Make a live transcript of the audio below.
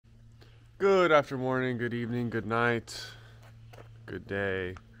Good afternoon, good evening, good night, good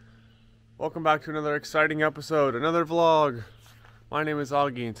day. Welcome back to another exciting episode, another vlog. My name is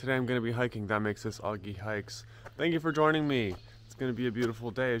Augie and today I'm going to be hiking. That makes this Augie Hikes. Thank you for joining me. It's going to be a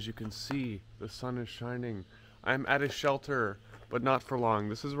beautiful day. As you can see, the sun is shining. I'm at a shelter, but not for long.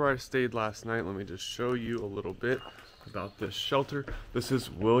 This is where I stayed last night. Let me just show you a little bit about this shelter. This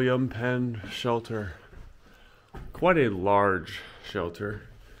is William Penn Shelter. Quite a large shelter.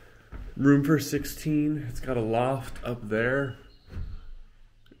 Room for 16. It's got a loft up there.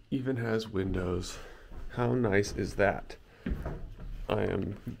 Even has windows. How nice is that? I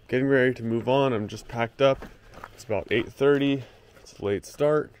am getting ready to move on. I'm just packed up. It's about 8:30. It's a late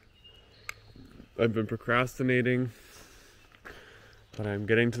start. I've been procrastinating, but I'm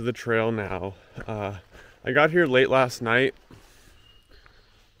getting to the trail now. I got here late last night,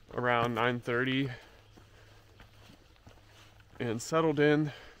 around 9:30, and settled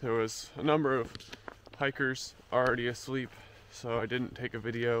in. There was a number of hikers already asleep, so I didn't take a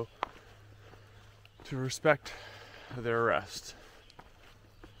video to respect their rest.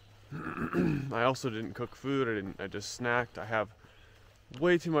 I also didn't cook food. I just snacked. I have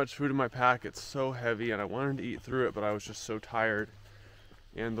way too much food in my pack. It's so heavy and I wanted to eat through it, but I was just so tired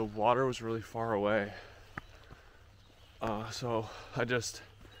and the water was really far away. So I just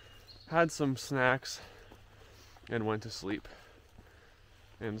had some snacks and went to sleep.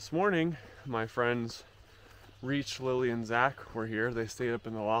 And this morning, my friends Reach, Lily, and Zach were here. They stayed up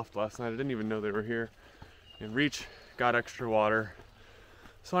in the loft last night. I didn't even know they were here. And Reach got extra water,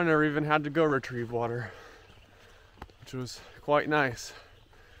 so I never even had to go retrieve water, which was quite nice.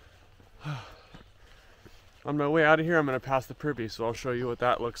 On my way out of here, I'm going to pass the privy, so I'll show you what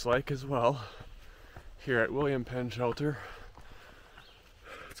that looks like as well here at William Penn Shelter.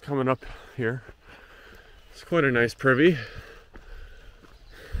 It's coming up here. It's quite a nice privy.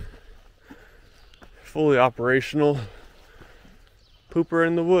 Fully operational. Pooper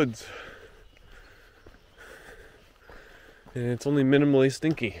in the woods. And it's only minimally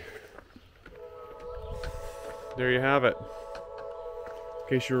stinky. There you have it.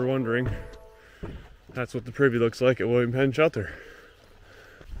 In case you were wondering, that's what the privy looks like at William Penn Shelter.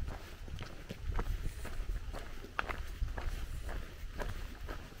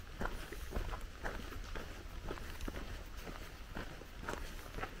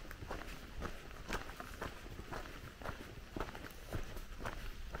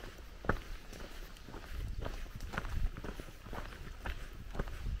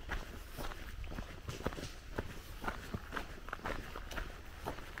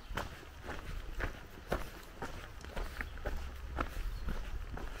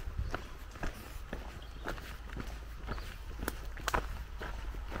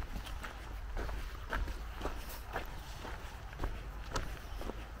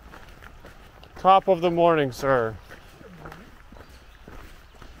 Top of the morning, sir.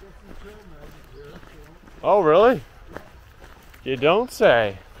 Oh, really? You don't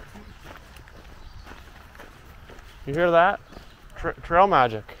say. You hear that? Trail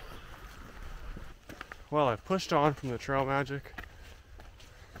magic. Well, I pushed on from the trail magic,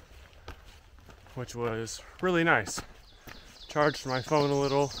 which was really nice. Charged my phone a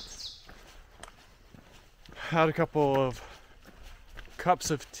little. Had a couple of cups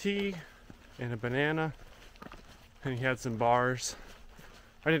of tea and a banana, and he had some bars.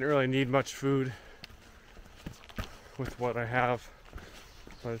 I didn't really need much food with what I have,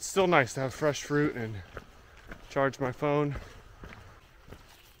 but it's still nice to have fresh fruit and charge my phone.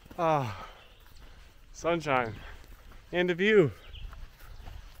 Ah, sunshine and a view.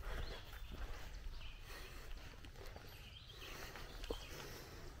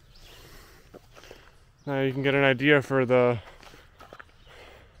 Now you can get an idea for the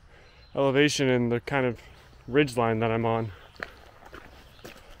elevation and the kind of ridge line that I'm on.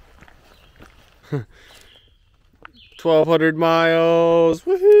 1,200 miles,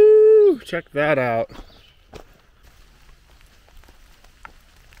 woohoo! Check that out.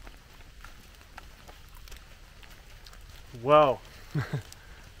 Well,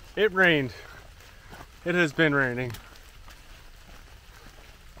 it rained. It has been raining.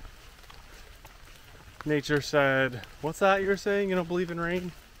 Nature said, what's that you're saying? You don't believe in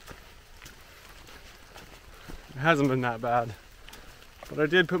rain? It hasn't been that bad, but I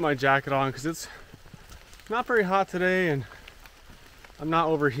did put my jacket on because it's not very hot today and I'm not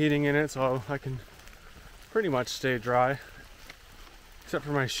overheating in it, so I can pretty much stay dry, except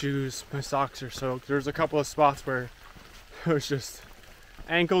for my shoes. My socks are soaked. There's a couple of spots where it was just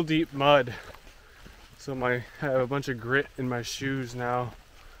ankle deep mud, so I have a bunch of grit in my shoes now,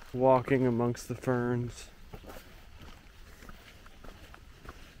 walking amongst the ferns.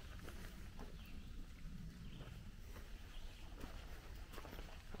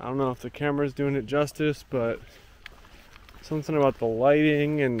 I don't know if the camera's doing it justice, but something about the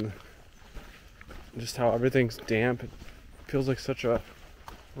lighting and just how everything's damp. It feels like such a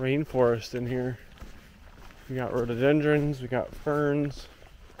rainforest in here. We got rhododendrons, we got ferns,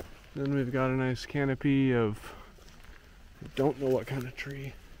 then we've got a nice canopy of, I don't know what kind of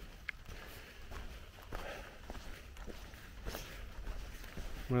tree.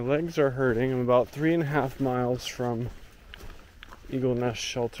 My legs are hurting. I'm about 3.5 miles from Eagle Nest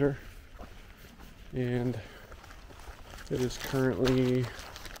Shelter, and it is currently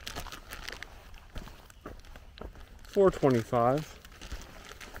 4:25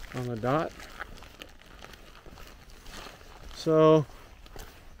 on the dot. So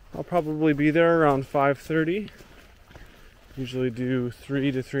I'll probably be there around 5:30. Usually do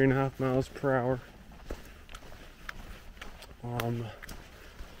 3 to 3.5 miles per hour.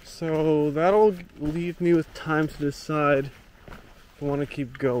 So that'll leave me with time to decide if I want to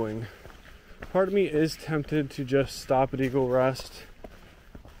keep going. Part of me is tempted to just stop at Eagle Rest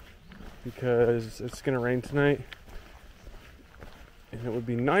because it's going to rain tonight, and it would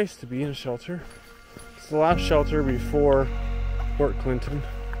be nice to be in a shelter. It's the last shelter before Fort Clinton.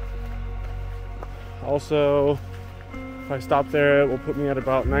 Also, if I stop there, it will put me at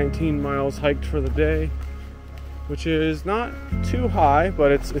about 19 miles hiked for the day, which is not too high,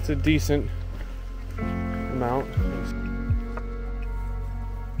 but it's a decent amount.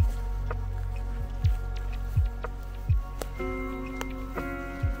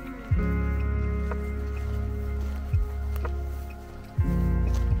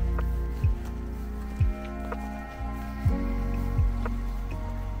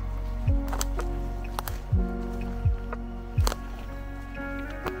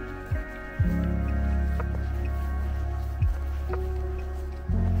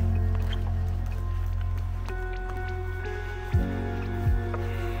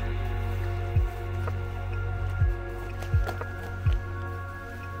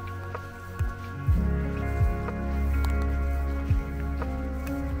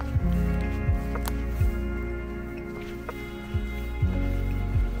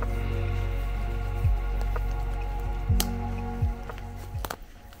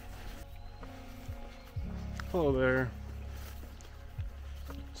 Hello there.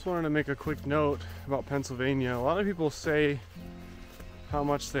 Just wanted to make a quick note about Pennsylvania. A lot of people say how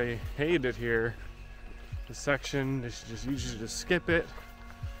much they hate it here. The section, you should just skip it,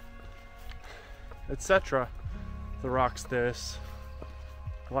 etc. The rocks this,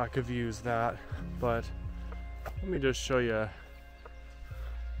 lack of views that. But let me just show you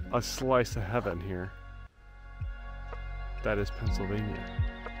a slice of heaven here. That is Pennsylvania.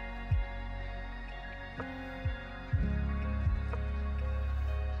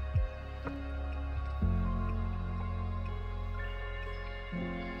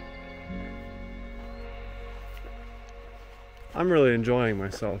 I'm really enjoying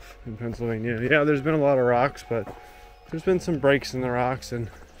myself in Pennsylvania. Yeah, there's been a lot of rocks, but there's been some breaks in the rocks,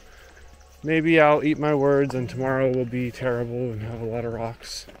 and maybe I'll eat my words and tomorrow will be terrible and have a lot of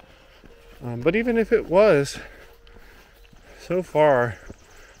rocks. But even if it was, so far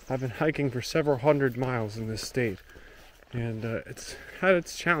I've been hiking for several hundred miles in this state, and it's had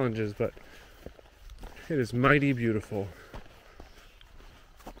its challenges, but it is mighty beautiful.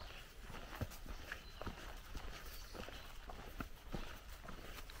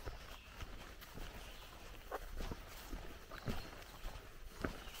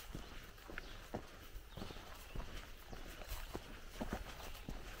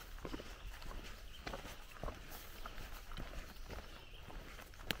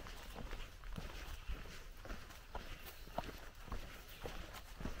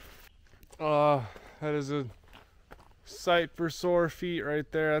 That is a sight for sore feet right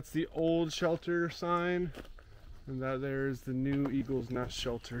there. That's the old shelter sign, and that there is the new Eagle's Nest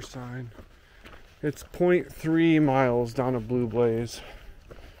Shelter sign. It's 0.3 miles down a blue blaze.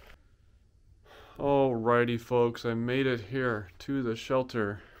 Alrighty folks, I made it here to the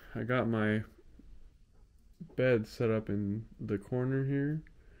shelter. I got my bed set up in the corner here.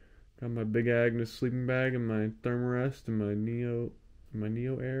 Got my Big Agnes sleeping bag and my Thermarest and my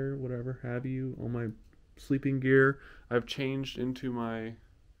Neo Air, whatever have you, all my sleeping gear. I've changed into my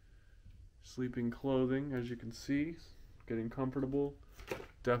sleeping clothing, as you can see. Getting comfortable,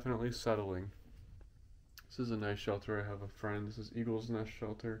 definitely settling. This is a nice shelter. I have a friend. This is Eagle's Nest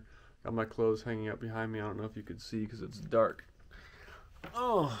Shelter. Got my clothes hanging up behind me. I don't know if you could see because it's dark.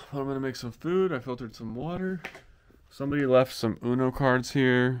 Oh, I'm gonna make some food. I filtered some water. Somebody left some Uno cards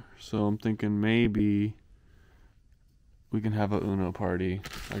here, so I'm thinking maybe we can have a Uno party.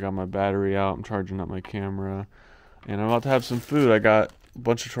 I got my battery out, I'm charging up my camera, and I'm about to have some food. I got a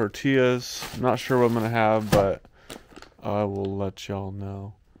bunch of tortillas. I'm not sure what I'm gonna have, but I will let y'all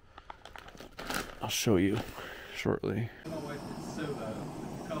know. I'll show you shortly.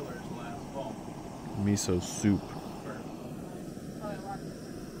 Miso soup.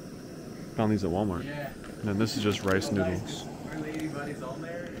 Found these at Walmart. Yeah. And then this is just rice noodles. Our lady buddy's on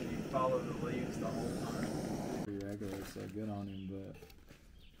there, and you follow the leaves the whole time. Pretty regular, so good on him,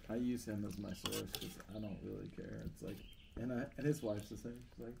 but I use him as my source because I don't really care. It's like, and his wife's the same.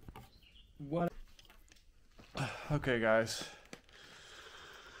 It's like, what? Okay, guys.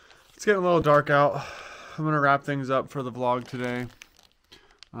 It's getting a little dark out. I'm gonna wrap things up for the vlog today.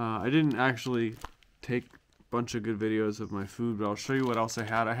 I didn't actually take a bunch of good videos of my food, but I'll show you what else I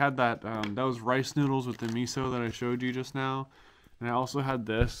had. I had that was rice noodles with the miso that I showed you just now, and I also had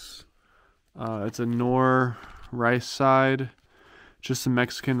this. It's a Knorr rice side, just some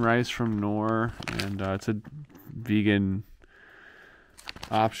Mexican rice from Knorr, and it's a vegan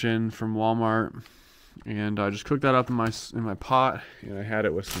option from Walmart. And I just cooked that up in my pot, and I had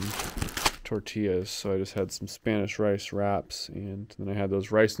it with some tortillas. So I just had some Spanish rice wraps, and then I had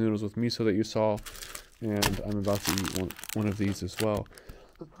those rice noodles with miso that you saw, and I'm about to eat one of these as well.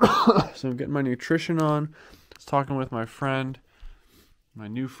 So I'm getting my nutrition on. I was talking with my friend, my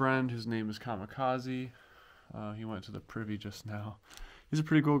new friend. His name is Kamikaze. He went to the Privy just now. He's a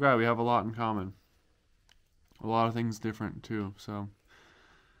pretty cool guy. We have a lot in common. A lot of things different too. So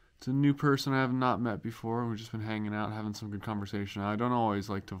it's a new person I have not met before. We've just been hanging out, having some good conversation. I don't always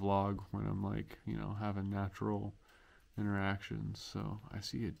like to vlog when I'm like, you know, having natural interactions. So I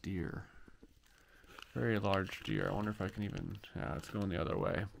see a deer. Very large deer. I wonder if I can even, yeah, it's going the other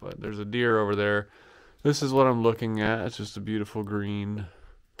way. But there's a deer over there. This is what I'm looking at. It's just a beautiful green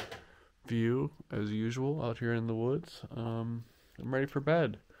view, as usual, out here in the woods. I'm ready for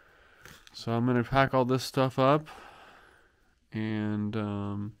bed. So I'm going to pack all this stuff up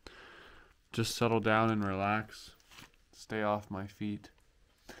and just settle down and relax. Stay off my feet.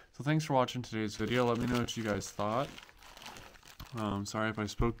 So thanks for watching today's video. Let me know what you guys thought. Sorry if I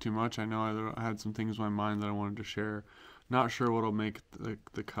spoke too much. I know I had some things in my mind that I wanted to share. Not sure what'll make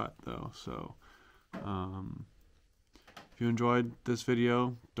the cut though. So if you enjoyed this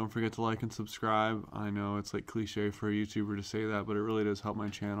video, don't forget to like and subscribe. I know it's like cliche for a YouTuber to say that, but it really does help my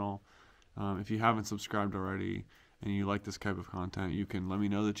channel. If you haven't subscribed already and you like this type of content, you can let me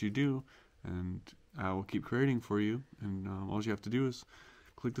know that you do, and I will keep creating for you. And all you have to do is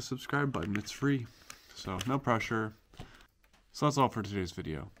click the subscribe button. It's free, so no pressure. So that's all for today's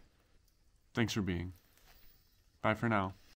video. Thanks for being. Bye for now.